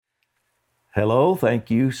Hello,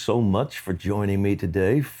 thank you so much for joining me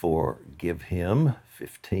today for Give Him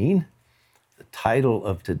 15. The title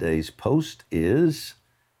of today's post is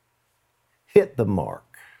Hit the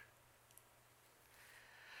Mark.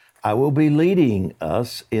 I will be leading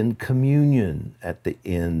us in communion at the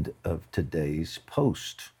end of today's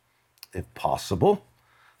post. If possible,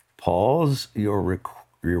 pause your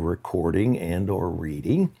recording and or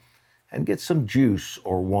reading and get some juice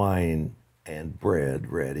or wine and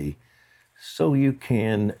bread ready so you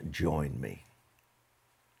can join me.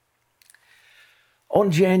 On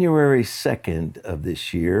January 2nd of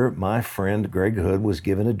this year, my friend Greg Hood was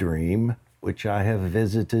given a dream which I have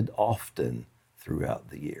visited often throughout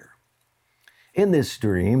the year. In this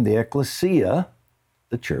dream, the ecclesia,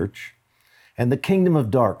 the church, and the kingdom of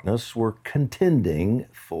darkness were contending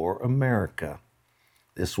for America.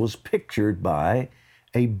 This was pictured by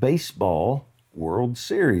a baseball World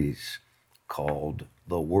Series called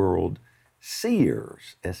the World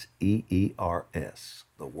Seers, S-E-E-R-S,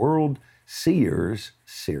 the World Seers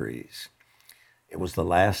Series. It was the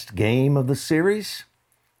last game of the series,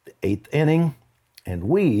 the eighth inning, and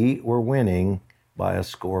we were winning by a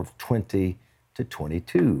score of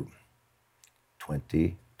 20-22.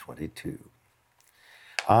 20-22.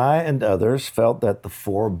 I and others felt that the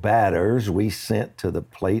four batters we sent to the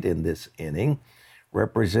plate in this inning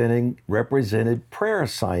represented prayer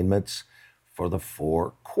assignments for the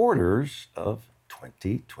four quarters of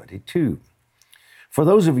 2022. For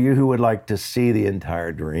those of you who would like to see the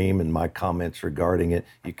entire dream and my comments regarding it,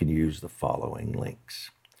 you can use the following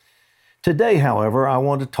links. Today, however, I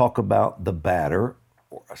want to talk about the batter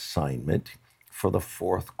or assignment for the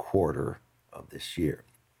fourth quarter of this year,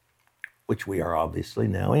 which we are obviously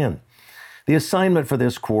now in. The assignment for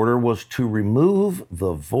this quarter was to remove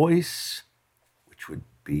the voice, which would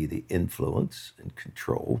be the influence and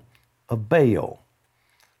control of Baal,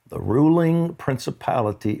 the ruling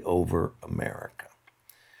principality over America.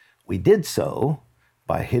 We did so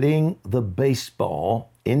by hitting the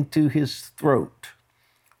baseball into his throat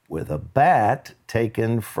with a bat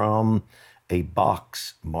taken from a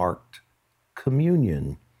box marked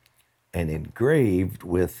communion and engraved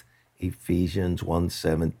with Ephesians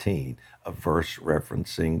 1:17, a verse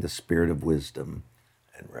referencing the spirit of wisdom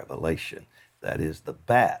and revelation. That is, the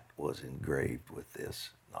bat was engraved with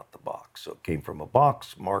this, not the box. So it came from a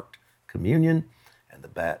box marked communion, and the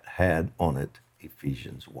bat had on it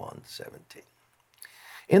Ephesians 1:17.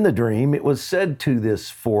 In the dream, it was said to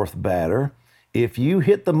this fourth batter, if you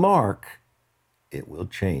hit the mark, it will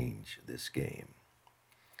change this game.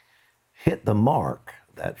 Hit the mark,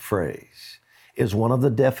 that phrase, is one of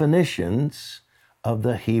the definitions of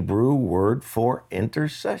the Hebrew word for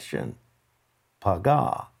intercession,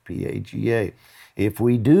 pagah, P-A-G-A. If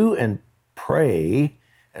we do and pray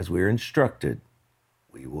as we're instructed,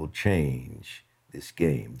 we will change this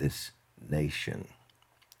game, this nation.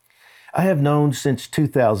 I have known since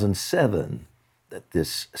 2007 that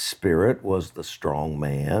this spirit was the strong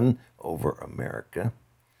man over America.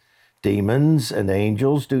 Demons and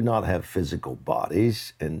angels do not have physical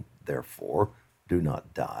bodies and therefore do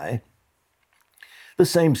not die. The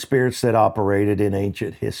same spirits that operated in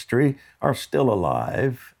ancient history are still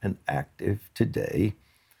alive and active today.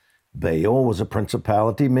 Baal was a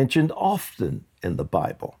principality mentioned often in the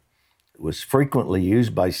Bible. It was frequently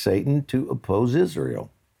used by Satan to oppose Israel.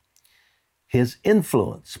 His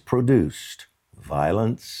influence produced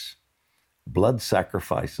violence, blood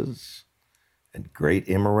sacrifices, and great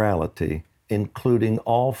immorality, including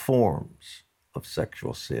all forms of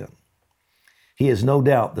sexual sin. He is no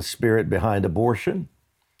doubt the spirit behind abortion,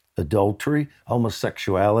 adultery,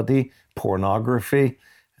 homosexuality, pornography,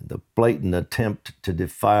 and the blatant attempt to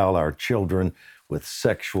defile our children with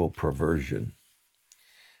sexual perversion.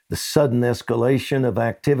 The sudden escalation of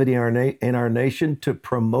activity in our nation to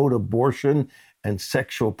promote abortion and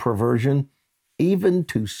sexual perversion, even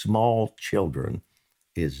to small children,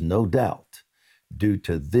 is no doubt due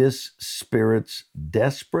to this spirit's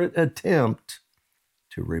desperate attempt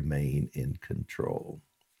to remain in control.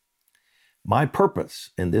 My purpose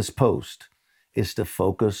in this post is to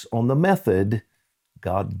focus on the method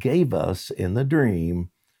God gave us in the dream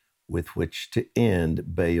with which to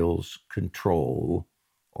end Baal's control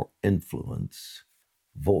or influence,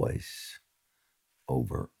 voice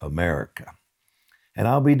over America. And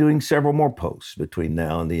I'll be doing several more posts between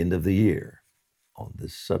now and the end of the year on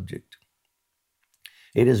this subject.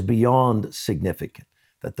 It is beyond significant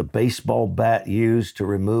that the baseball bat used to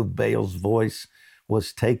remove Baal's voice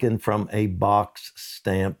was taken from a box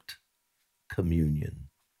stamped communion.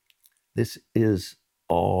 This is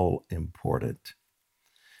all important.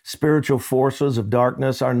 Spiritual forces of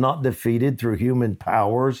darkness are not defeated through human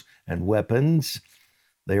powers and weapons.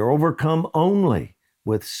 They are overcome only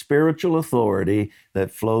with spiritual authority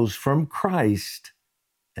that flows from Christ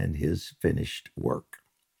and his finished work.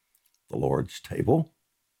 The Lord's table,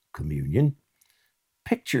 communion,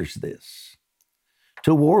 pictures this.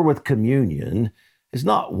 To war with communion is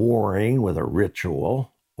not warring with a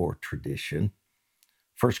ritual or tradition.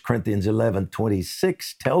 1 Corinthians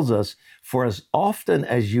 11:26 tells us, "For as often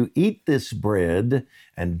as you eat this bread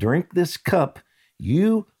and drink this cup,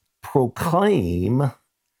 you proclaim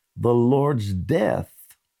the Lord's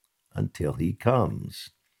death until he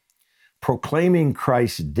comes." Proclaiming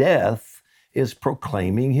Christ's death is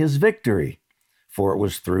proclaiming his victory, for it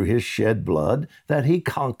was through his shed blood that he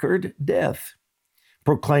conquered death.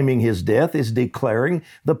 Proclaiming his death is declaring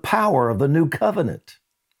the power of the new covenant.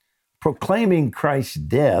 Proclaiming Christ's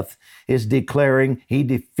death is declaring he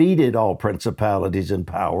defeated all principalities and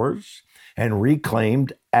powers and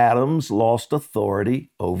reclaimed Adam's lost authority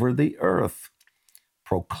over the earth.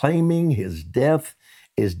 Proclaiming his death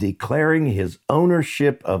is declaring his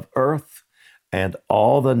ownership of earth and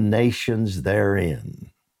all the nations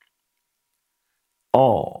therein.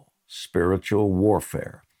 All spiritual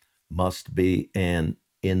warfare must be an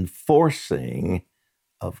enforcing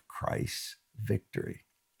of Christ's victory.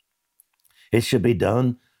 It should be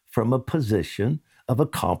done from a position of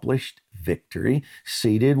accomplished victory,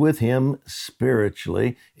 seated with him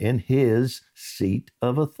spiritually in his seat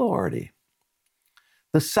of authority.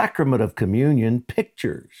 The sacrament of communion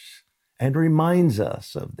pictures and reminds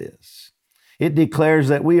us of this. It declares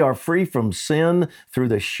that we are free from sin through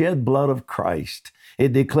the shed blood of Christ.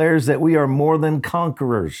 It declares that we are more than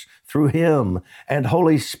conquerors through him and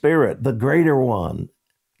Holy Spirit, the greater one,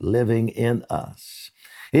 living in us.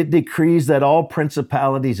 It decrees that all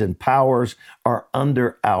principalities and powers are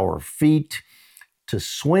under our feet. To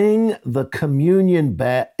swing the communion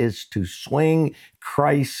bat is to swing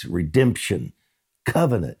Christ's redemption,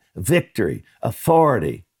 covenant, victory,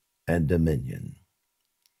 authority, and dominion.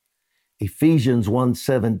 Ephesians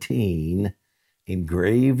 1:17,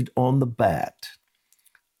 engraved on the bat,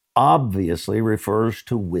 obviously refers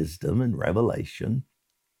to wisdom and revelation.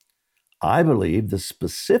 I believe the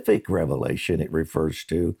specific revelation it refers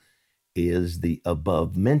to is the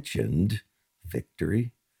above mentioned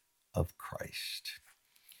victory of Christ.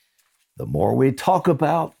 The more we talk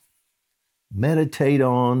about, meditate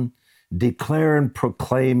on, declare and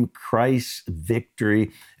proclaim Christ's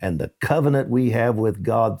victory and the covenant we have with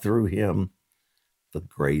God through him, the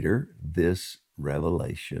greater this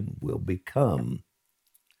revelation will become.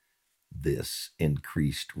 This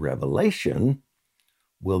increased revelation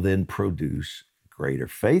will then produce greater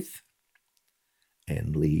faith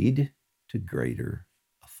and lead to greater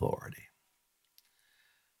authority.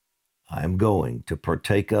 I am going to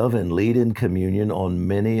partake of and lead in communion on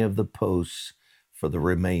many of the posts for the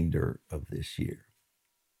remainder of this year.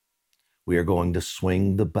 We are going to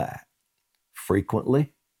swing the bat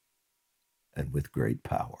frequently and with great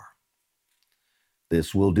power.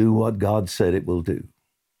 This will do what God said it will do: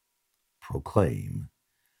 proclaim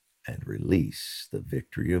and release the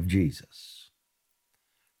victory of Jesus,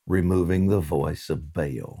 removing the voice of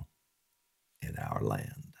Baal in our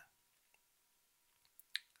land.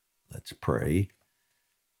 Let's pray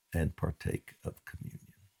and partake of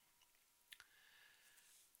communion.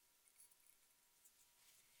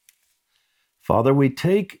 Father, we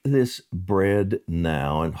take this bread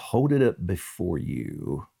now and hold it up before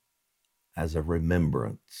you as a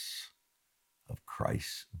remembrance of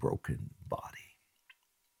Christ's broken body.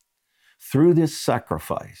 Through this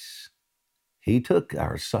sacrifice, he took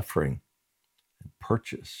our suffering and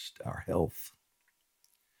purchased our health.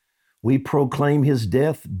 We proclaim his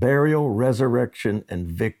death, burial, resurrection, and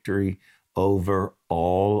victory over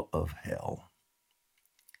all of hell.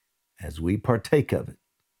 As we partake of it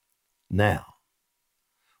now,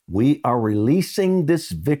 we are releasing this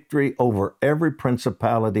victory over every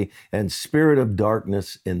principality and spirit of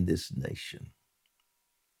darkness in this nation.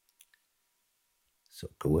 So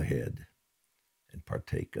go ahead and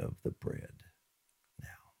partake of the bread now.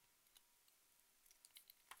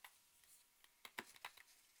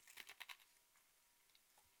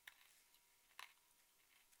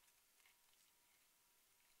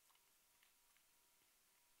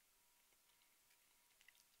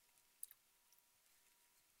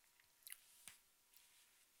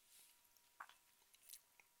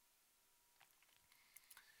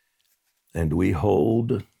 And we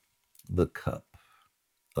hold the cup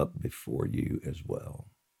up before you as well.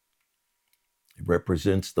 It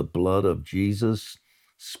represents the blood of Jesus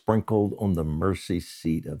sprinkled on the mercy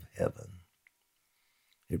seat of heaven.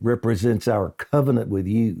 It represents our covenant with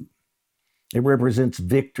you. It represents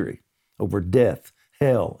victory over death,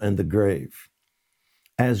 hell, and the grave.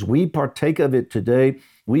 As we partake of it today,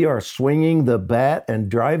 we are swinging the bat and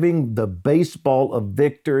driving the baseball of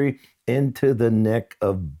victory into the neck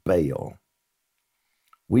of Baal.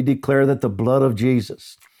 We declare that the blood of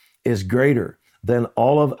Jesus is greater than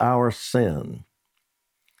all of our sin.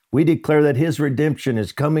 We declare that his redemption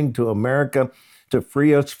is coming to America to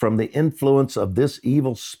free us from the influence of this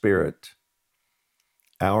evil spirit.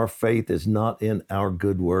 Our faith is not in our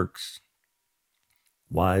good works,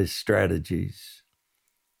 wise strategies,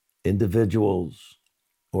 individuals,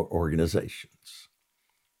 or organizations.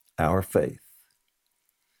 Our faith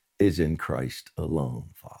is in Christ alone,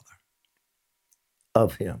 Father.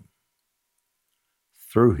 Of him,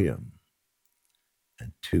 through him,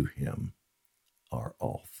 and to him are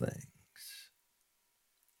all things.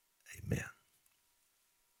 Amen.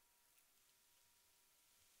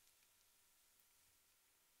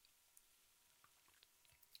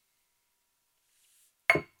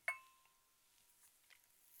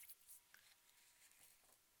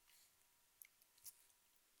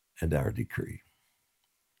 And our decree.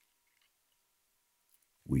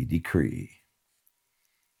 We decree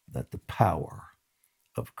that the power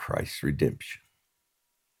of Christ's redemption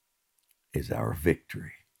is our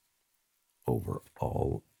victory over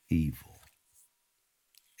all evil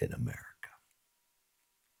in America.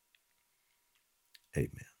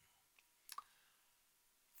 Amen.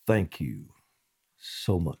 Thank you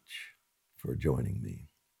so much for joining me.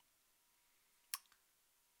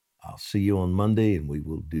 I'll see you on Monday, and we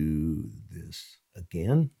will do this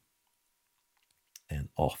again and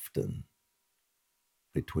often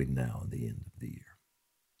between now and the end of the year.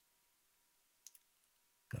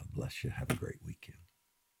 God bless you. Have a great weekend.